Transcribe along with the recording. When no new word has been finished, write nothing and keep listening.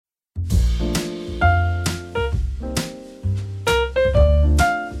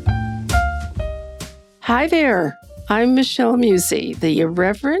Hi there. I'm Michelle Musi, the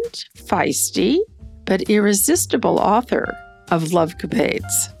irreverent, feisty, but irresistible author of Love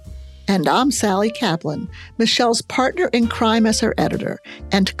Capades. And I'm Sally Kaplan, Michelle's partner in crime as her editor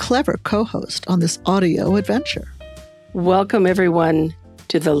and clever co-host on this audio adventure. Welcome, everyone,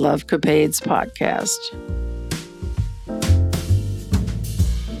 to the Love Capades podcast.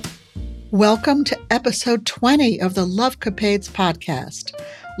 Welcome to episode 20 of the Love Capades podcast.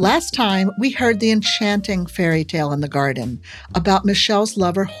 Last time, we heard the enchanting fairy tale in the garden about Michelle's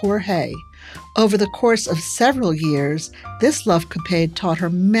lover, Jorge. Over the course of several years, this love capade taught her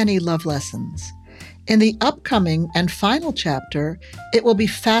many love lessons. In the upcoming and final chapter, it will be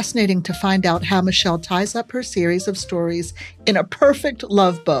fascinating to find out how Michelle ties up her series of stories in a perfect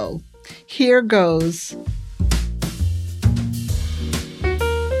love bow. Here goes.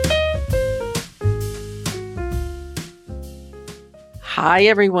 Hi,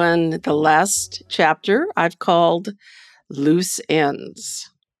 everyone. The last chapter I've called Loose Ends.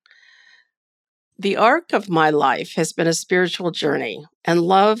 The arc of my life has been a spiritual journey, and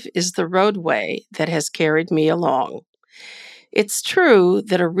love is the roadway that has carried me along. It's true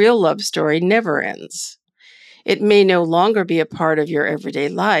that a real love story never ends. It may no longer be a part of your everyday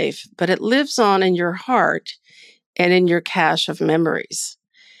life, but it lives on in your heart and in your cache of memories.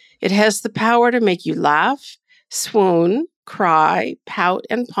 It has the power to make you laugh, swoon, cry, pout,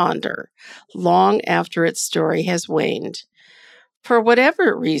 and ponder long after its story has waned. For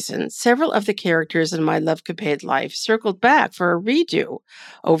whatever reason, several of the characters in my Love Capade life circled back for a redo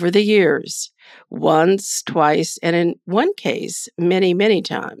over the years, once, twice, and in one case, many, many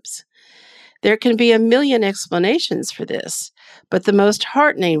times. There can be a million explanations for this, but the most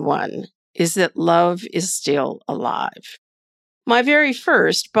heartening one is that love is still alive. My very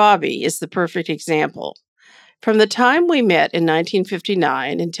first, Bobby, is the perfect example. From the time we met in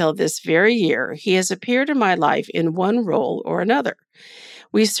 1959 until this very year, he has appeared in my life in one role or another.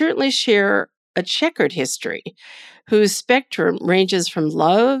 We certainly share a checkered history, whose spectrum ranges from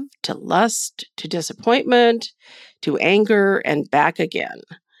love to lust to disappointment to anger and back again.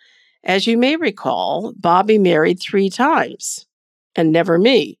 As you may recall, Bobby married 3 times, and never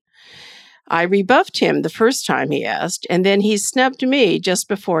me. I rebuffed him the first time he asked, and then he snubbed me just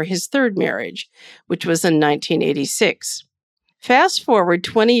before his third marriage, which was in 1986. Fast forward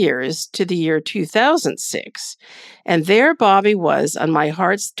 20 years to the year 2006, and there Bobby was on my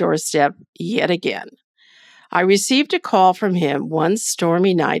heart's doorstep yet again. I received a call from him one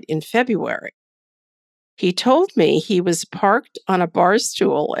stormy night in February. He told me he was parked on a bar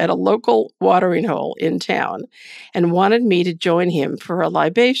stool at a local watering hole in town and wanted me to join him for a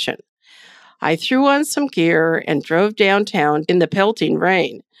libation. I threw on some gear and drove downtown in the pelting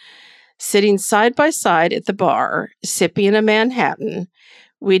rain. Sitting side by side at the bar, sipping a Manhattan,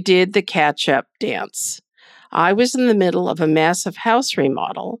 we did the catch-up dance. I was in the middle of a massive house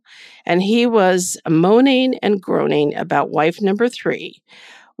remodel, and he was moaning and groaning about wife number 3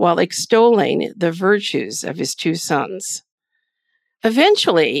 while extolling the virtues of his 2 sons.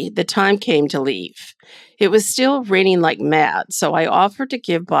 Eventually, the time came to leave. It was still raining like mad, so I offered to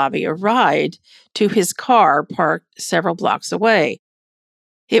give Bobby a ride to his car parked several blocks away.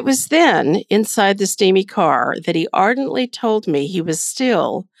 It was then, inside the steamy car, that he ardently told me he was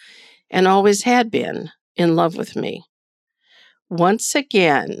still, and always had been, in love with me. Once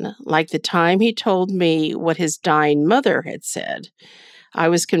again, like the time he told me what his dying mother had said, I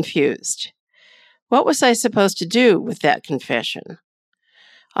was confused. What was I supposed to do with that confession?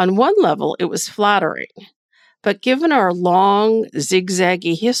 On one level, it was flattering, but given our long,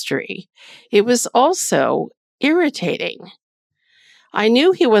 zigzaggy history, it was also irritating. I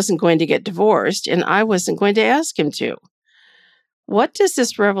knew he wasn't going to get divorced, and I wasn't going to ask him to. What does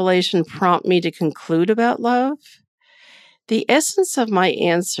this revelation prompt me to conclude about love? The essence of my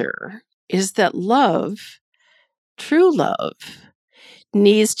answer is that love, true love,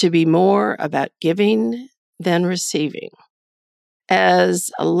 needs to be more about giving than receiving.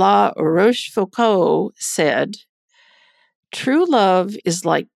 As La Rochefoucauld said, true love is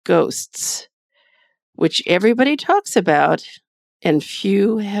like ghosts, which everybody talks about and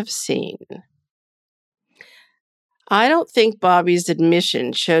few have seen. I don't think Bobby's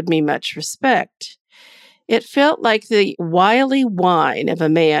admission showed me much respect. It felt like the wily whine of a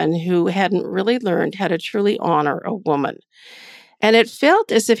man who hadn't really learned how to truly honor a woman. And it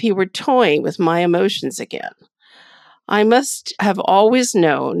felt as if he were toying with my emotions again. I must have always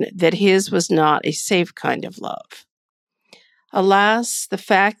known that his was not a safe kind of love. Alas, the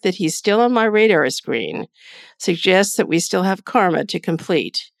fact that he's still on my radar screen suggests that we still have karma to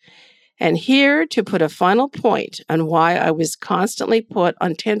complete. And here to put a final point on why I was constantly put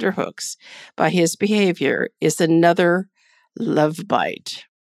on tenterhooks by his behavior is another love bite.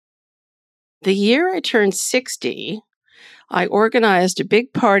 The year I turned 60, I organized a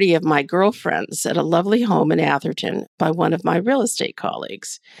big party of my girlfriends at a lovely home in Atherton by one of my real estate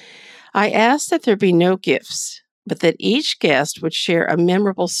colleagues. I asked that there be no gifts, but that each guest would share a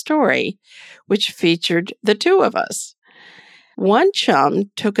memorable story which featured the two of us. One chum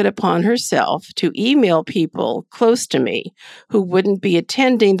took it upon herself to email people close to me who wouldn't be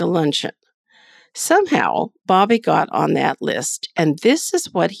attending the luncheon. Somehow, Bobby got on that list, and this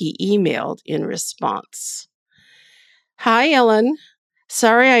is what he emailed in response. Hi, Ellen.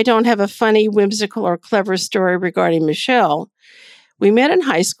 Sorry I don't have a funny, whimsical, or clever story regarding Michelle. We met in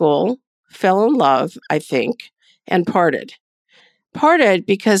high school, fell in love, I think, and parted. Parted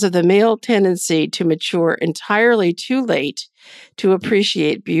because of the male tendency to mature entirely too late to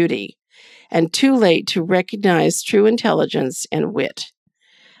appreciate beauty, and too late to recognize true intelligence and wit.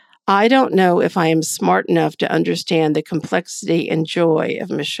 I don't know if I am smart enough to understand the complexity and joy of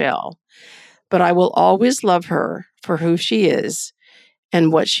Michelle, but I will always love her for who she is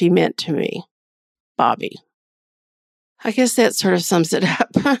and what she meant to me. Bobby. I guess that sort of sums it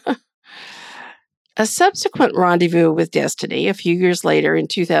up. A subsequent rendezvous with Destiny a few years later in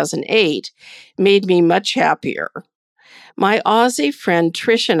 2008 made me much happier. My Aussie friend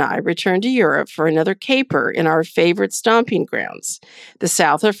Trish and I returned to Europe for another caper in our favorite stomping grounds, the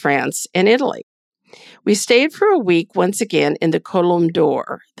south of France and Italy. We stayed for a week once again in the Colombe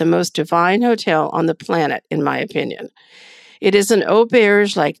d'Or, the most divine hotel on the planet, in my opinion. It is an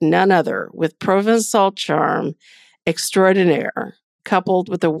auberge like none other, with Provençal charm extraordinaire, coupled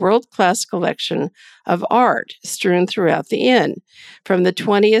with a world-class collection of art strewn throughout the inn, from the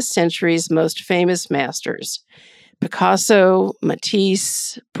 20th century's most famous masters, Picasso,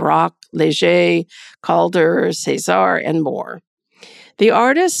 Matisse, Braque, Leger, Calder, César, and more. The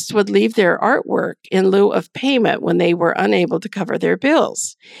artists would leave their artwork in lieu of payment when they were unable to cover their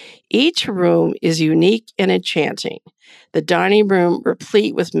bills. Each room is unique and enchanting. The dining room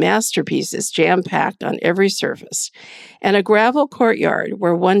replete with masterpieces jam-packed on every surface, and a gravel courtyard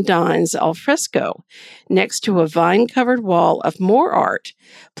where one dines al fresco, next to a vine-covered wall of more art,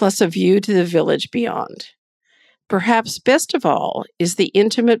 plus a view to the village beyond. Perhaps best of all is the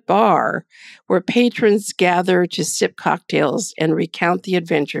intimate bar where patrons gather to sip cocktails and recount the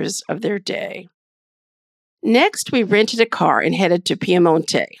adventures of their day. Next, we rented a car and headed to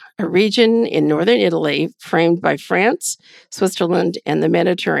Piemonte, a region in northern Italy framed by France, Switzerland, and the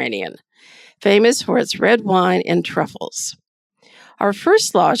Mediterranean, famous for its red wine and truffles. Our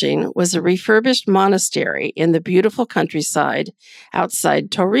first lodging was a refurbished monastery in the beautiful countryside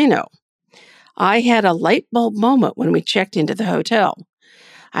outside Torino. I had a light bulb moment when we checked into the hotel.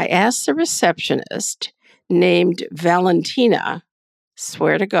 I asked the receptionist, named Valentina,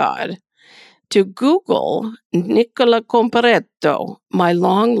 swear to God, to Google Nicola Comparetto, my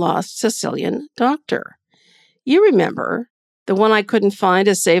long-lost Sicilian doctor. You remember, the one I couldn't find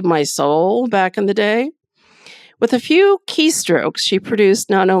to save my soul back in the day? With a few keystrokes, she produced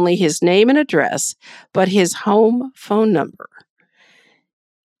not only his name and address, but his home phone number.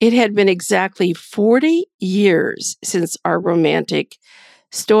 It had been exactly 40 years since our romantic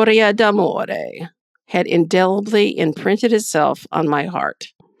storia d'amore had indelibly imprinted itself on my heart.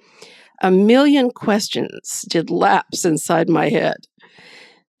 A million questions did lapse inside my head.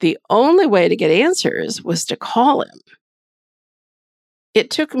 The only way to get answers was to call him. It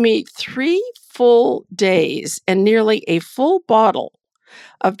took me 3 full days and nearly a full bottle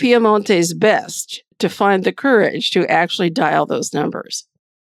of Piemonte's best to find the courage to actually dial those numbers.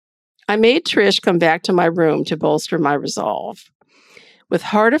 I made Trish come back to my room to bolster my resolve. With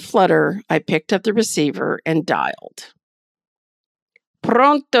heart aflutter, I picked up the receiver and dialed.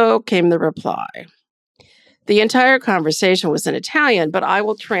 Pronto, came the reply. The entire conversation was in Italian, but I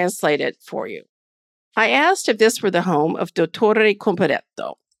will translate it for you. I asked if this were the home of Dottore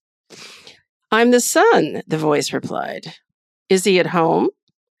Comparetto. I'm the son, the voice replied. Is he at home?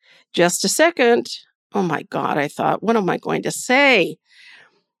 Just a second. Oh my God, I thought, what am I going to say?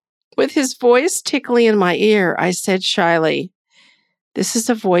 With his voice tickling in my ear, I said shyly, this is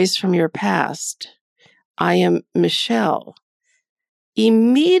a voice from your past. I am Michelle.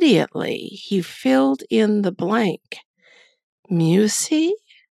 Immediately, he filled in the blank. Musi?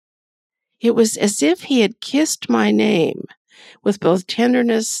 It was as if he had kissed my name with both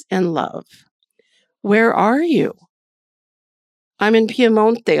tenderness and love. Where are you? I'm in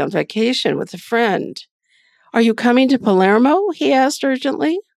Piemonte on vacation with a friend. Are you coming to Palermo? He asked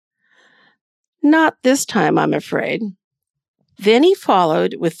urgently. Not this time, I'm afraid. Then he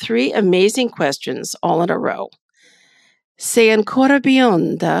followed with 3 amazing questions all in a row. Sei ancora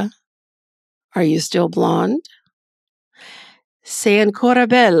bionda? Are you still blonde? Sei ancora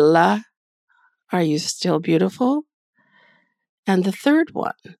bella? Are you still beautiful? And the third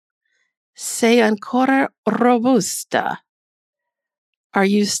one, sei ancora robusta? Are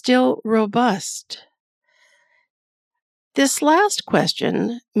you still robust? This last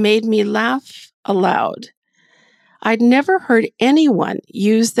question made me laugh aloud. I'd never heard anyone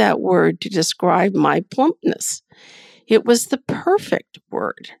use that word to describe my plumpness. It was the perfect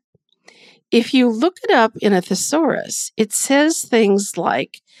word. If you look it up in a thesaurus, it says things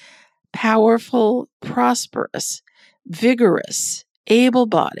like powerful, prosperous, vigorous,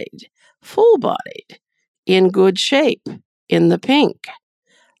 able-bodied, full-bodied, in good shape, in the pink,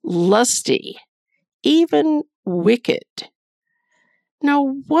 lusty, even wicked.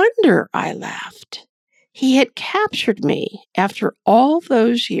 No wonder I laughed. He had captured me after all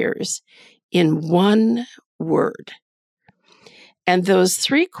those years in one word. And those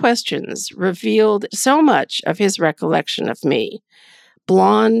 3 questions revealed so much of his recollection of me.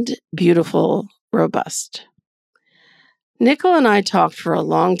 Blonde, beautiful, robust. Nickel and I talked for a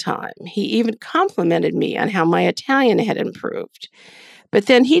long time. He even complimented me on how my Italian had improved. But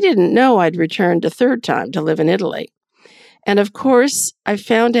then he didn't know I'd returned a 3rd time to live in Italy. And of course, I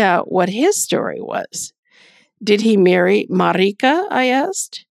found out what his story was. Did he marry Marika, I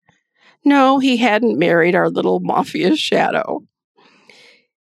asked. No, he hadn't married our little mafia shadow.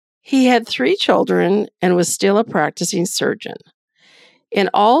 He had 3 children and was still a practicing surgeon.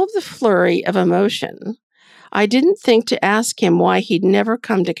 In all of the flurry of emotion, I didn't think to ask him why he'd never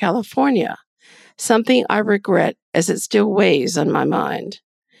come to California, something I regret as it still weighs on my mind.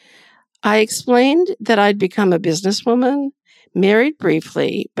 I explained that I'd become a businesswoman, married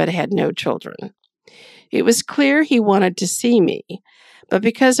briefly, but had no children. It was clear he wanted to see me, but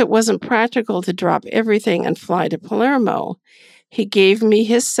because it wasn't practical to drop everything and fly to Palermo, he gave me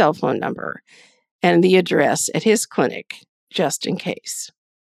his cell phone number and the address at his clinic, just in case.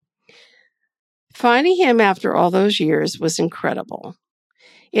 Finding him after all those years was incredible.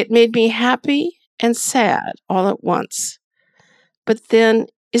 It made me happy and sad all at once. But then,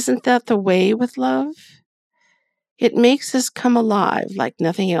 isn't that the way with love? It makes us come alive like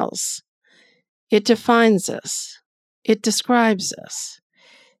nothing else. It defines us. It describes us.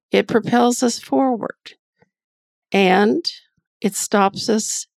 It propels us forward. And it stops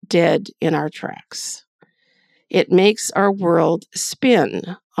us dead in our tracks. It makes our world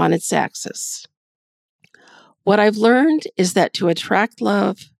spin on its axis. What I've learned is that to attract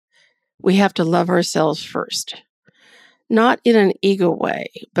love, we have to love ourselves first. Not in an ego way,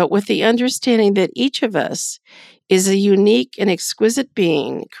 but with the understanding that each of us is a unique and exquisite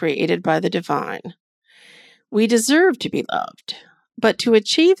being created by the divine. We deserve to be loved, but to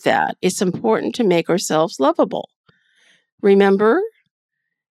achieve that, it's important to make ourselves lovable. Remember,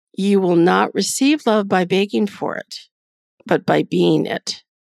 you will not receive love by begging for it, but by being it.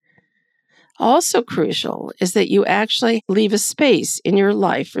 Also crucial is that you actually leave a space in your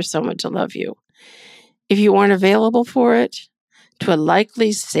life for someone to love you. If you aren't available for it, 'twill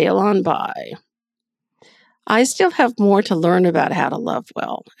likely sail on by. I still have more to learn about how to love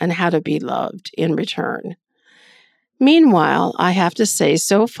well and how to be loved in return. Meanwhile, I have to say,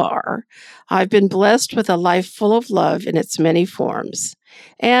 so far, I've been blessed with a life full of love in its many forms.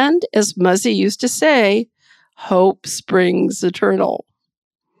 And, as Muzzy used to say, hope springs eternal.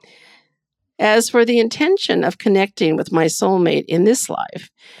 As for the intention of connecting with my soulmate in this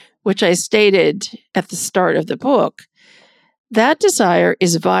life, which I stated at the start of the book, that desire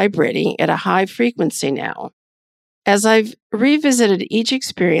is vibrating at a high frequency now. As I've revisited each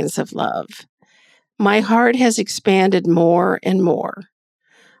experience of love, my heart has expanded more and more.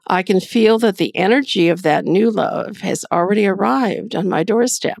 I can feel that the energy of that new love has already arrived on my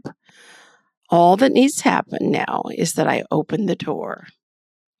doorstep. All that needs to happen now is that I open the door.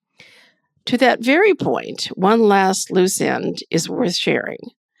 To that very point, one last loose end is worth sharing.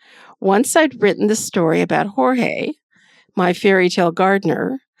 Once I'd written the story about Jorge, my fairy tale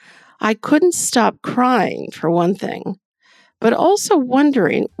gardener, I couldn't stop crying, for one thing, but also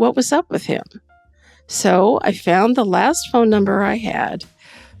wondering what was up with him. So I found the last phone number I had,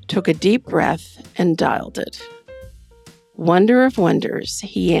 took a deep breath, and dialed it. Wonder of wonders,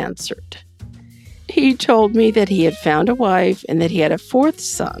 he answered. He told me that he had found a wife and that he had a 4th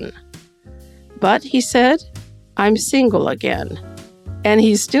son. But, he said, I'm single again, and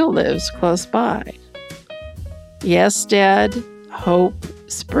he still lives close by. Yes, Dad, hope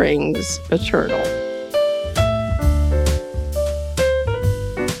springs eternal.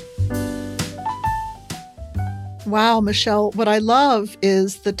 Wow, Michelle, what I love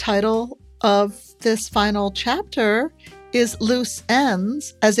is the title of this final chapter is Loose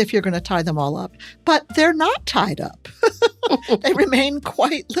Ends, as if you're going to tie them all up. But they're not tied up. They remain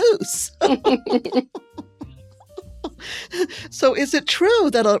quite loose. So is it true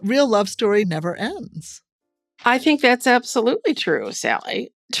that a real love story never ends? I think that's absolutely true,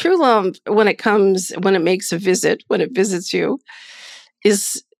 Sally. True love, when it makes a visit, when it visits you,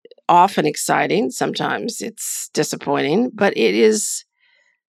 is often exciting. Sometimes it's disappointing, but it is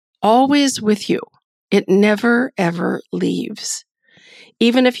always with you. It never, ever leaves.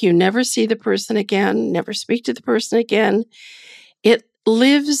 Even if you never see the person again, never speak to the person again, it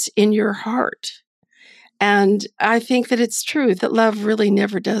lives in your heart. And I think that it's true that love really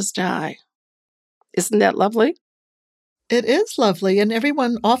never does die. Isn't that lovely? It is lovely, and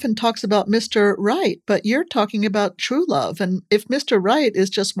everyone often talks about Mr. Right, but you're talking about true love. And if Mr. Right is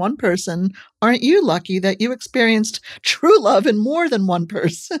just one person, aren't you lucky that you experienced true love in more than one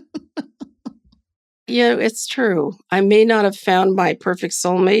person? Yeah, it's true. I may not have found my perfect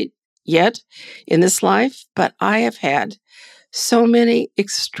soulmate yet in this life, but I have had so many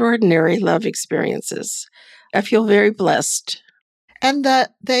extraordinary love experiences. I feel very blessed. And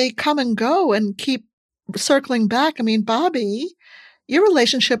that they come and go and keep circling back. I mean, Bobby, your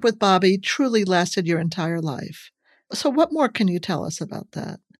relationship with Bobby truly lasted your entire life. So what more can you tell us about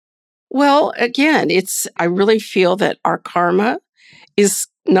that? Well, again, I really feel that our karma is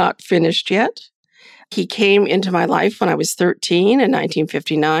not finished yet. He came into my life when I was 13 in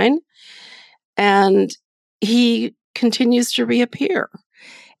 1959, and he continues to reappear.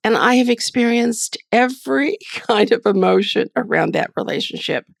 And I have experienced every kind of emotion around that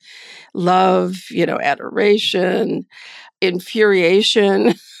relationship. Love, adoration,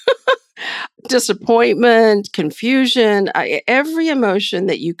 infuriation, disappointment, confusion. Every emotion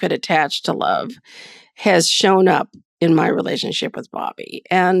that you could attach to love has shown up in my relationship with Bobby.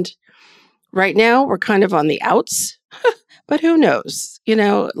 And right now, we're kind of on the outs, but who knows?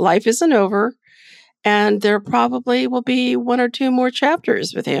 Life isn't over. And there probably will be one or two more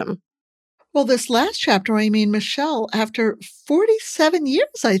chapters with him. Well, this last chapter, I mean, Michelle, after 47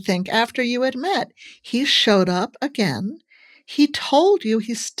 years, I think, after you had met, he showed up again. He told you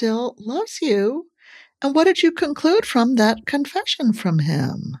he still loves you. And what did you conclude from that confession from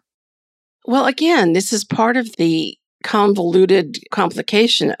him? Well, again, this is part of the convoluted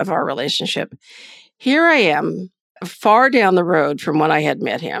complication of our relationship. Here I am, far down the road from when I had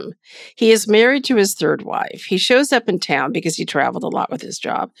met him. He is married to his third wife. He shows up in town because he traveled a lot with his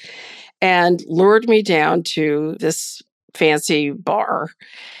job and lured me down to this fancy bar.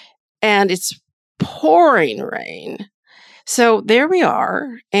 And it's pouring rain. So there we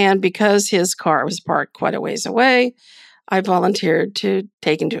are. And because his car was parked quite a ways away, I volunteered to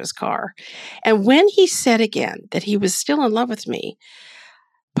take him to his car. And when he said again that he was still in love with me,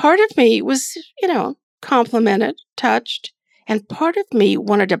 part of me was, complimented, touched, and part of me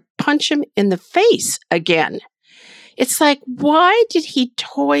wanted to punch him in the face again. It's like, why did he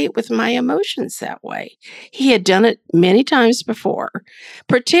toy with my emotions that way? He had done it many times before,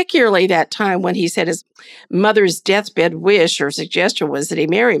 particularly that time when he said his mother's deathbed wish or suggestion was that he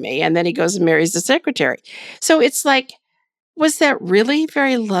marry me, and then he goes and marries the secretary. So it's like, was that really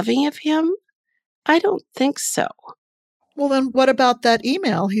very loving of him? I don't think so. Well, then what about that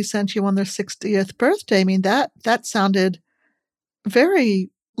email he sent you on their 60th birthday? I mean, that sounded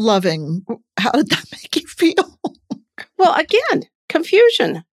very loving. How did that make you feel? Well, again,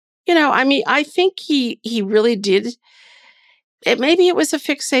 confusion. I think he really did. Maybe it was a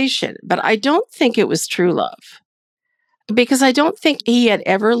fixation, but I don't think it was true love because I don't think he had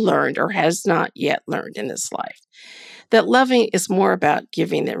ever learned or has not yet learned in his life that loving is more about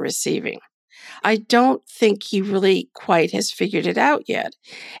giving than receiving. I don't think he really quite has figured it out yet.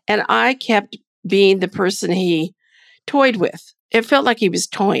 And I kept being the person he toyed with. It felt like he was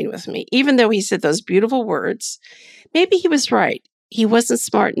toying with me, even though he said those beautiful words. Maybe he was right. He wasn't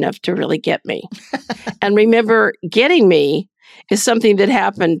smart enough to really get me. And remember, getting me is something that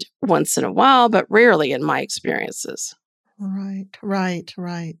happened once in a while, but rarely in my experiences. Right.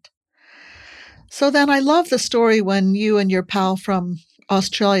 So then I love the story when you and your pal from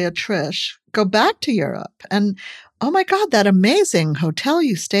Australia, Trish, go back to Europe. And oh my God, that amazing hotel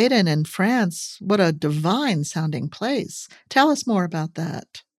you stayed in France. What a divine sounding place. Tell us more about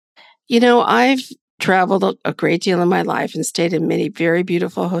that. I've traveled a great deal in my life and stayed in many very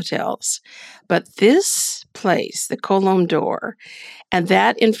beautiful hotels. But this place, the Colombe d'Or, and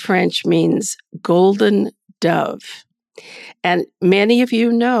that in French means golden dove. And many of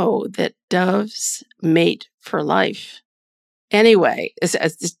you know that doves mate for life. Anyway,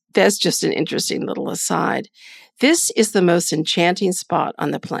 that's just an interesting little aside. This is the most enchanting spot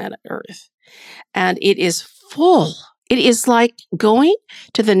on the planet Earth. And it is full. It is like going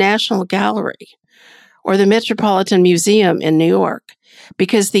to the National Gallery or the Metropolitan Museum in New York,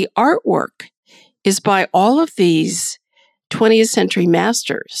 because the artwork is by all of these 20th century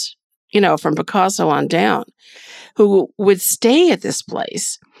masters, from Picasso on down, who would stay at this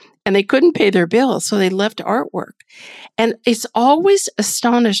place and they couldn't pay their bills, so they left artwork. And it's always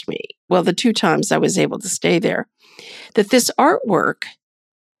astonished me, well, the 2 times I was able to stay there, that this artwork,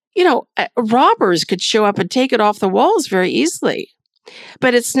 robbers could show up and take it off the walls very easily.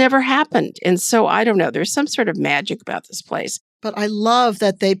 But it's never happened. And so I don't know. There's some sort of magic about this place. But I love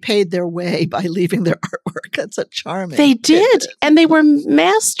that they paid their way by leaving their artwork. That's a charming. They did. And they were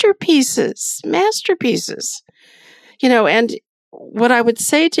masterpieces. Masterpieces. And what I would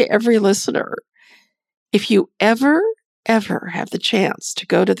say to every listener, if you ever have the chance to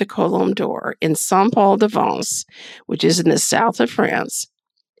go to the Colombe d'Or in Saint-Paul-de-Vence, which is in the south of France,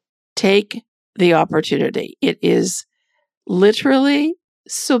 take the opportunity. It is literally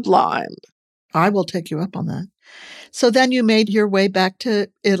sublime. I will take you up on that. So then you made your way back to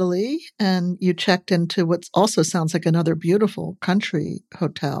Italy and you checked into what also sounds like another beautiful country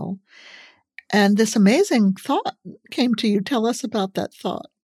hotel. And this amazing thought came to you. Tell us about that thought.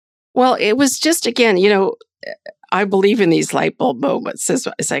 Well, it was just, again, I believe in these light bulb moments,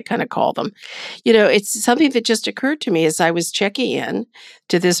 as I kind of call them. It's something that just occurred to me as I was checking in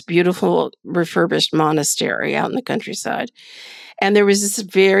to this beautiful refurbished monastery out in the countryside. And there was this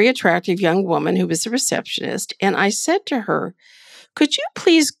very attractive young woman who was a receptionist. And I said to her, could you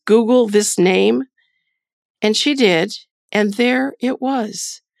please Google this name? And she did. And there it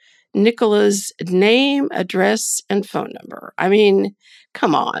was. Nicola's name, address, and phone number. I mean,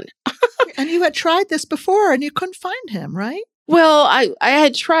 come on. And you had tried this before and you couldn't find him, right? Well, I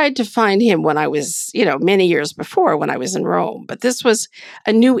had tried to find him when I was, many years before when I was in Rome. But this was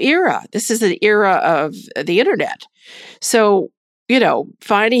a new era. This is an era of the internet. So,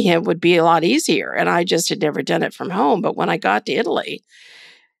 finding him would be a lot easier. And I just had never done it from home. But when I got to Italy,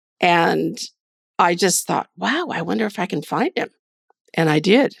 and I just thought, wow, I wonder if I can find him. And I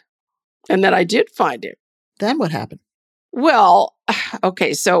did. And then I did find him. Then what happened? Well,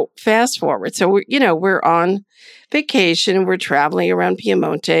 okay, so fast forward. So, we're on vacation and we're traveling around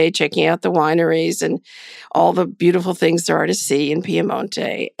Piemonte, checking out the wineries and all the beautiful things there are to see in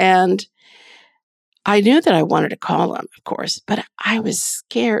Piemonte. And I knew that I wanted to call him, of course, but I was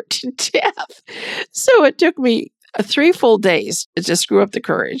scared to death. So it took me 3 full days to screw up the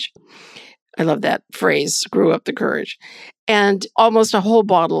courage. I love that phrase, screw up the courage. And almost a whole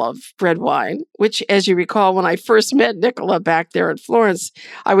bottle of red wine, which, as you recall, when I first met Nicola back there in Florence,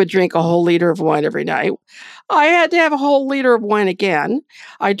 I would drink a whole liter of wine every night. I had to have a whole liter of wine again.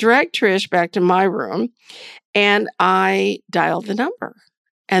 I dragged Trish back to my room and I dialed the number.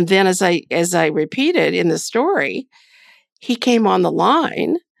 And then as I repeated in the story, he came on the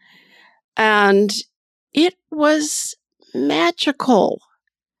line and it was magical.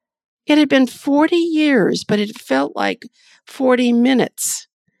 It had been 40 years, but it felt like 40 minutes.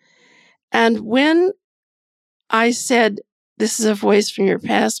 And when I said, this is a voice from your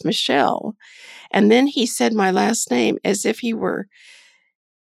past, Michelle, and then he said my last name as if he was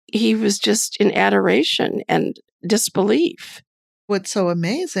just in adoration and disbelief. What's so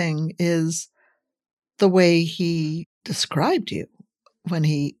amazing is the way he described you when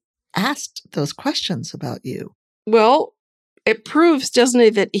he asked those questions about you. Well, it proves, doesn't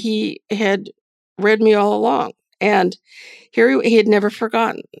it, that he had read me all along. And here he had never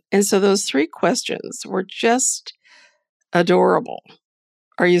forgotten. And so those 3 questions were just adorable.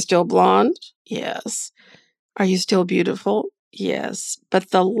 Are you still blonde? Yes. Are you still beautiful? Yes. But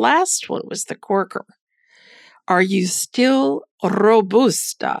the last one was the corker. Are you still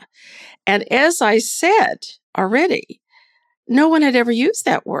robusta? And as I said already, no one had ever used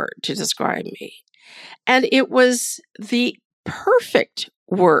that word to describe me. And it was the perfect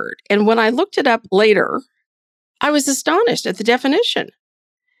word. And when I looked it up later, I was astonished at the definition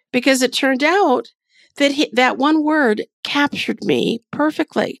because it turned out that that one word captured me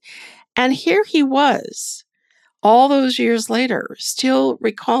perfectly. And here he was, all those years later, still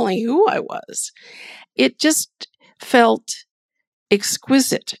recalling who I was. It just felt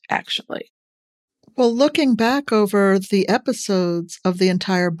exquisite, actually. Well, looking back over the episodes of the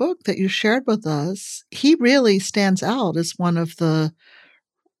entire book that you shared with us, he really stands out as one of the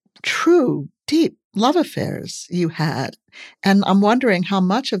true, deep love affairs you had. And I'm wondering how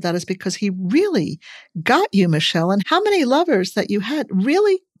much of that is because he really got you, Michelle, and how many lovers that you had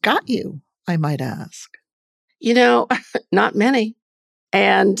really got you, I might ask. Not many.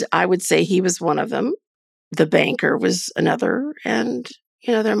 And I would say he was one of them. the banker was another. And,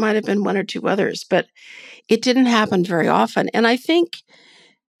 there might have been one or two others, but it didn't happen very often. And I think,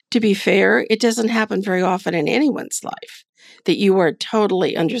 to be fair, it doesn't happen very often in anyone's life that you are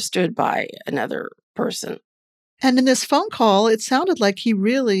totally understood by another person. And in this phone call, it sounded like he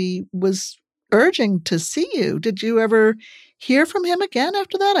really was urging to see you. Did you ever hear from him again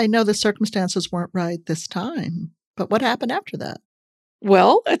after that? I know the circumstances weren't right this time, but what happened after that?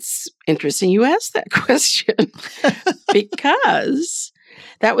 Well, it's interesting you asked that question because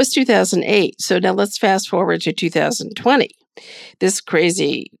that was 2008. So now let's fast forward to 2020, this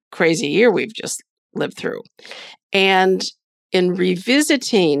crazy, crazy year we've just lived through. And in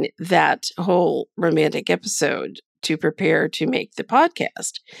revisiting that whole romantic episode to prepare to make the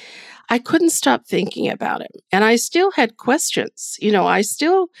podcast, I couldn't stop thinking about him. And I still had questions. I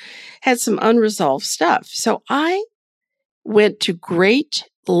still had some unresolved stuff. So I went to great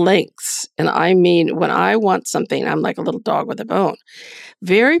lengths. And I mean, when I want something, I'm like a little dog with a bone.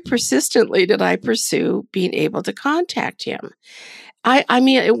 Very persistently did I pursue being able to contact him. I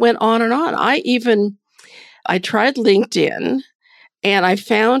mean, it went on and on. I tried LinkedIn, and I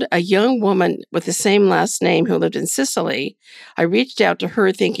found a young woman with the same last name who lived in Sicily. I reached out to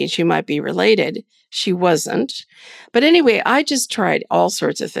her thinking she might be related. She wasn't. But anyway, I just tried all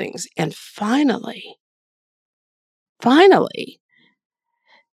sorts of things. And finally,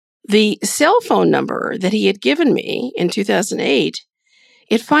 the cell phone number that he had given me in 2008,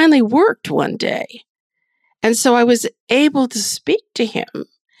 it finally worked one day. And so I was able to speak to him.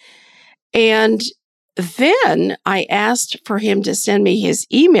 And then I asked for him to send me his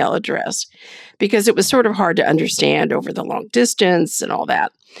email address because it was sort of hard to understand over the long distance and all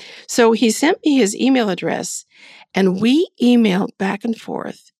that. So he sent me his email address, and we emailed back and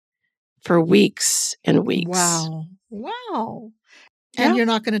forth for weeks and weeks. Wow. And you're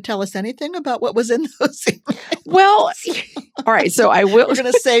not going to tell us anything about what was in those emails? Well, all right. So I will. We're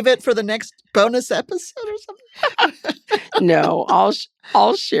going to save it for the next bonus episode or something? No,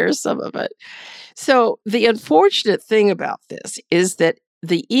 I'll share some of it. So the unfortunate thing about this is that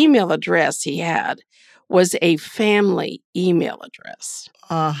the email address he had was a family email address.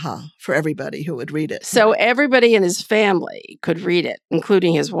 For everybody who would read it. So everybody in his family could read it,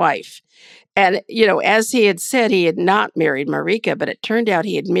 including his wife. And, as he had said, he had not married Marika, but it turned out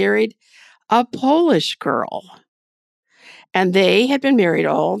he had married a Polish girl. And they had been married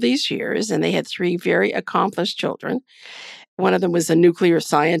all these years, and they had 3 very accomplished children. One of them was a nuclear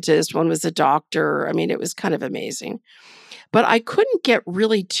scientist. One was a doctor. I mean, it was kind of amazing. But I couldn't get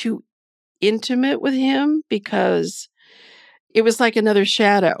really too intimate with him because it was like another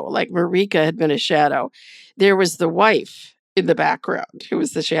shadow, like Marika had been a shadow. There was the wife in the background who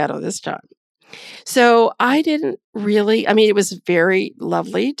was the shadow this time. So I didn't really, it was very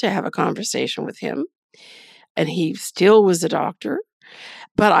lovely to have a conversation with him. And he still was a doctor,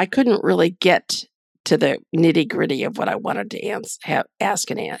 but I couldn't really get to the nitty-gritty of what I wanted to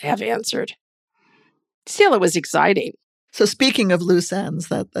ask and have answered. Still, it was exciting. So speaking of loose ends,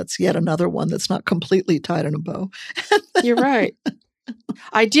 that's yet another one that's not completely tied in a bow. You're right.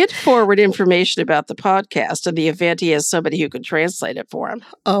 I did forward information about the podcast in the event he has somebody who could translate it for him.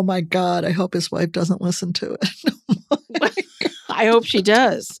 Oh, my God. I hope his wife doesn't listen to it. I hope she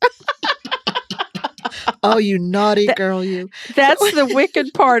does. Oh, you naughty girl, you. That's the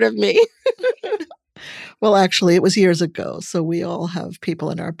wicked part of me. Well, actually, it was years ago, so we all have people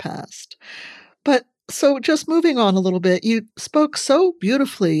in our past. But so just moving on a little bit, you spoke so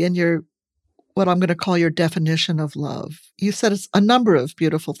beautifully in your, what I'm going to call your definition of love. You said it's a number of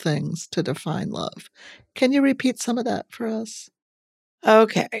beautiful things to define love. Can you repeat some of that for us?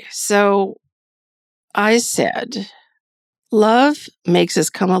 Okay, so I said, love makes us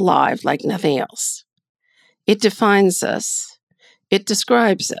come alive like nothing else. It defines us. It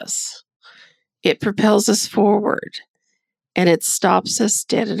describes us. It propels us forward, and it stops us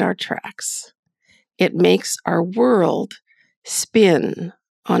dead in our tracks. It makes our world spin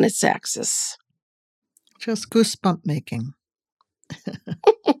on its axis. Just goosebump making.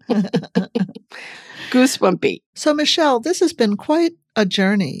 Goosebumpy. So, Michelle, this has been quite a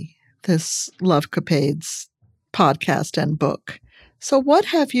journey, this Lovecapades podcast and book. So what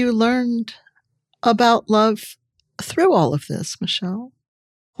have you learned about love through all of this, Michelle?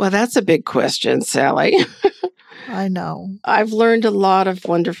 Well, that's a big question, Sally. I know. I've learned a lot of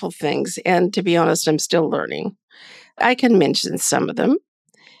wonderful things, and to be honest, I'm still learning. I can mention some of them.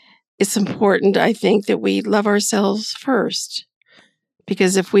 It's important, I think, that we love ourselves first,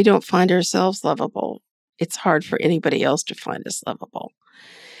 because if we don't find ourselves lovable, it's hard for anybody else to find us lovable.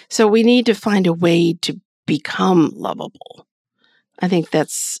 So we need to find a way to become lovable. I think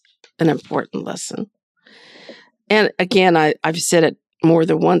that's an important lesson. And again, I've said it more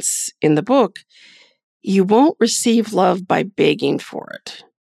than once in the book, you won't receive love by begging for it,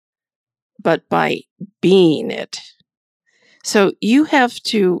 but by being it. So you have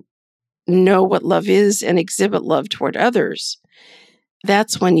to know what love is and exhibit love toward others.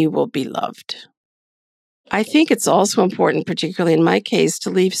 That's when you will be loved. I think it's also important, particularly in my case, to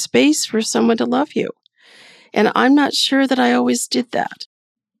leave space for someone to love you. And I'm not sure that I always did that.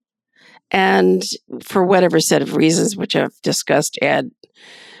 And for whatever set of reasons, which I've discussed ad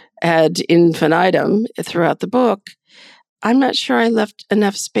infinitum throughout the book, I'm not sure I left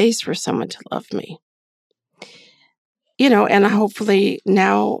enough space for someone to love me. And hopefully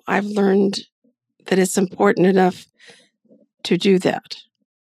now I've learned that it's important enough to do that.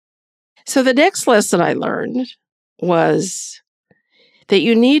 So the next lesson I learned was that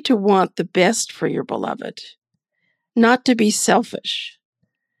you need to want the best for your beloved, not to be selfish,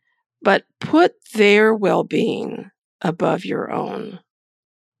 but put their well-being above your own.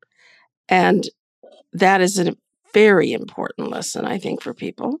 And that is a very important lesson, I think, for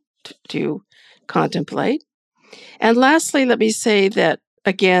people to contemplate. And lastly, let me say that,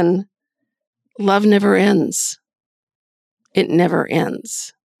 again, love never ends. It never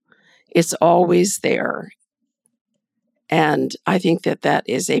ends. It's always there. And I think that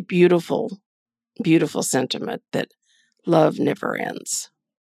is a beautiful, beautiful sentiment, that love never ends.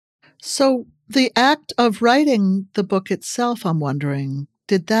 So the act of writing the book itself, I'm wondering,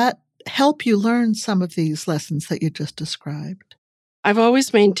 did that help you learn some of these lessons that you just described? I've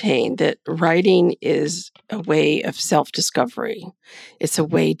always maintained that writing is a way of self-discovery. It's a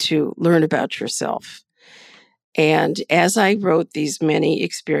way to learn about yourself. And as I wrote these many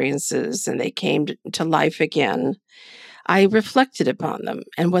experiences and they came to life again, I reflected upon them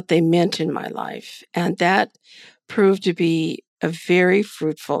and what they meant in my life. And that proved to be a very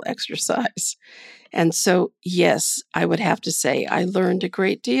fruitful exercise. And so, yes, I would have to say I learned a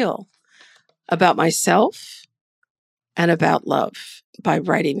great deal about myself and about love by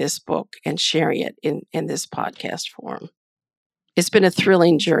writing this book and sharing it in this podcast form. It's been a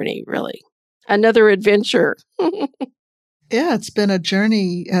thrilling journey, really. Another adventure. Yeah, it's been a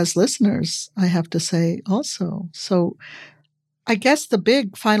journey as listeners, I have to say also. So I guess the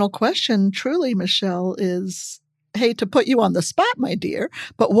big final question, truly, Michelle, is, hey, to put you on the spot, my dear,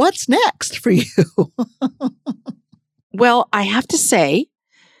 but what's next for you? Well, I have to say,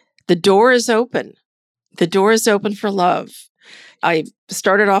 the door is open. The door is open for love. I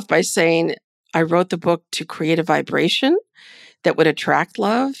started off by saying I wrote the book to create a vibration that would attract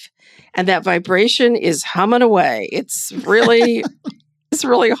love. And that vibration is humming away. It's really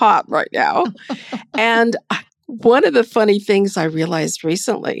hot right now. And one of the funny things I realized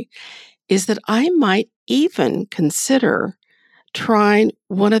recently is that I might even consider trying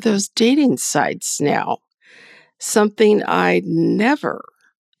one of those dating sites now. Something I never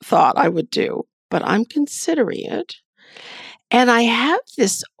thought I would do, but I'm considering it. And I have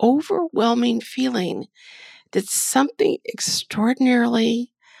this overwhelming feeling that something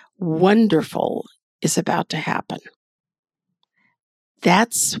extraordinarily wonderful is about to happen.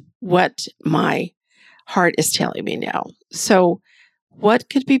 That's what my heart is telling me now. So what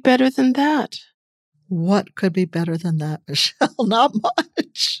could be better than that? What could be better than that, Michelle? Not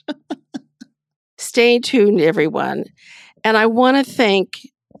much. Stay tuned, everyone. And I want to thank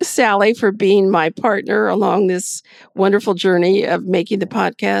Sally for being my partner along this wonderful journey of making the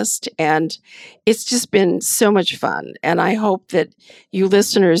podcast. And it's just been so much fun. And I hope that you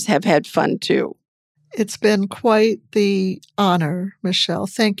listeners have had fun too. It's been quite the honor, Michelle.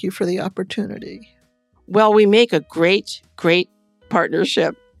 Thank you for the opportunity. Well, we make a great, great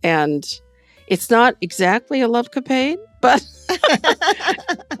partnership. And it's not exactly a lovecapade, but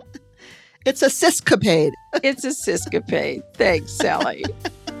it's a siscapade. It's a siscapade. Thanks, Sally.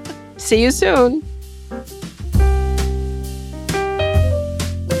 See you soon.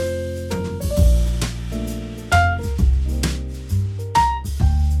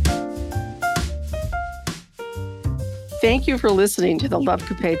 Thank you for listening to the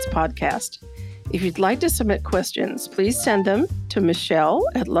Lovecapades podcast. If you'd like to submit questions, please send them to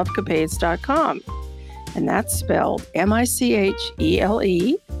michelle@lovecapades.com. And that's spelled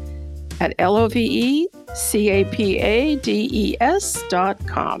MICHELE at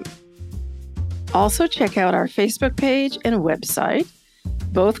LOVECAPADES.com. Also, check out our Facebook page and website,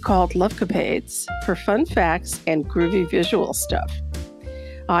 both called Lovecapades, for fun facts and groovy visual stuff.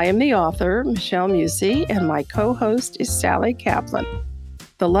 I am the author, Michelle Musey, and my co-host is Sally Kaplan.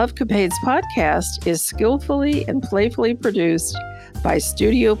 The Lovecapades podcast is skillfully and playfully produced by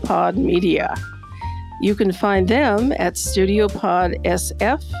Studio Pod Media. You can find them at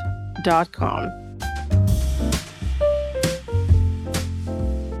studiopodsf.com.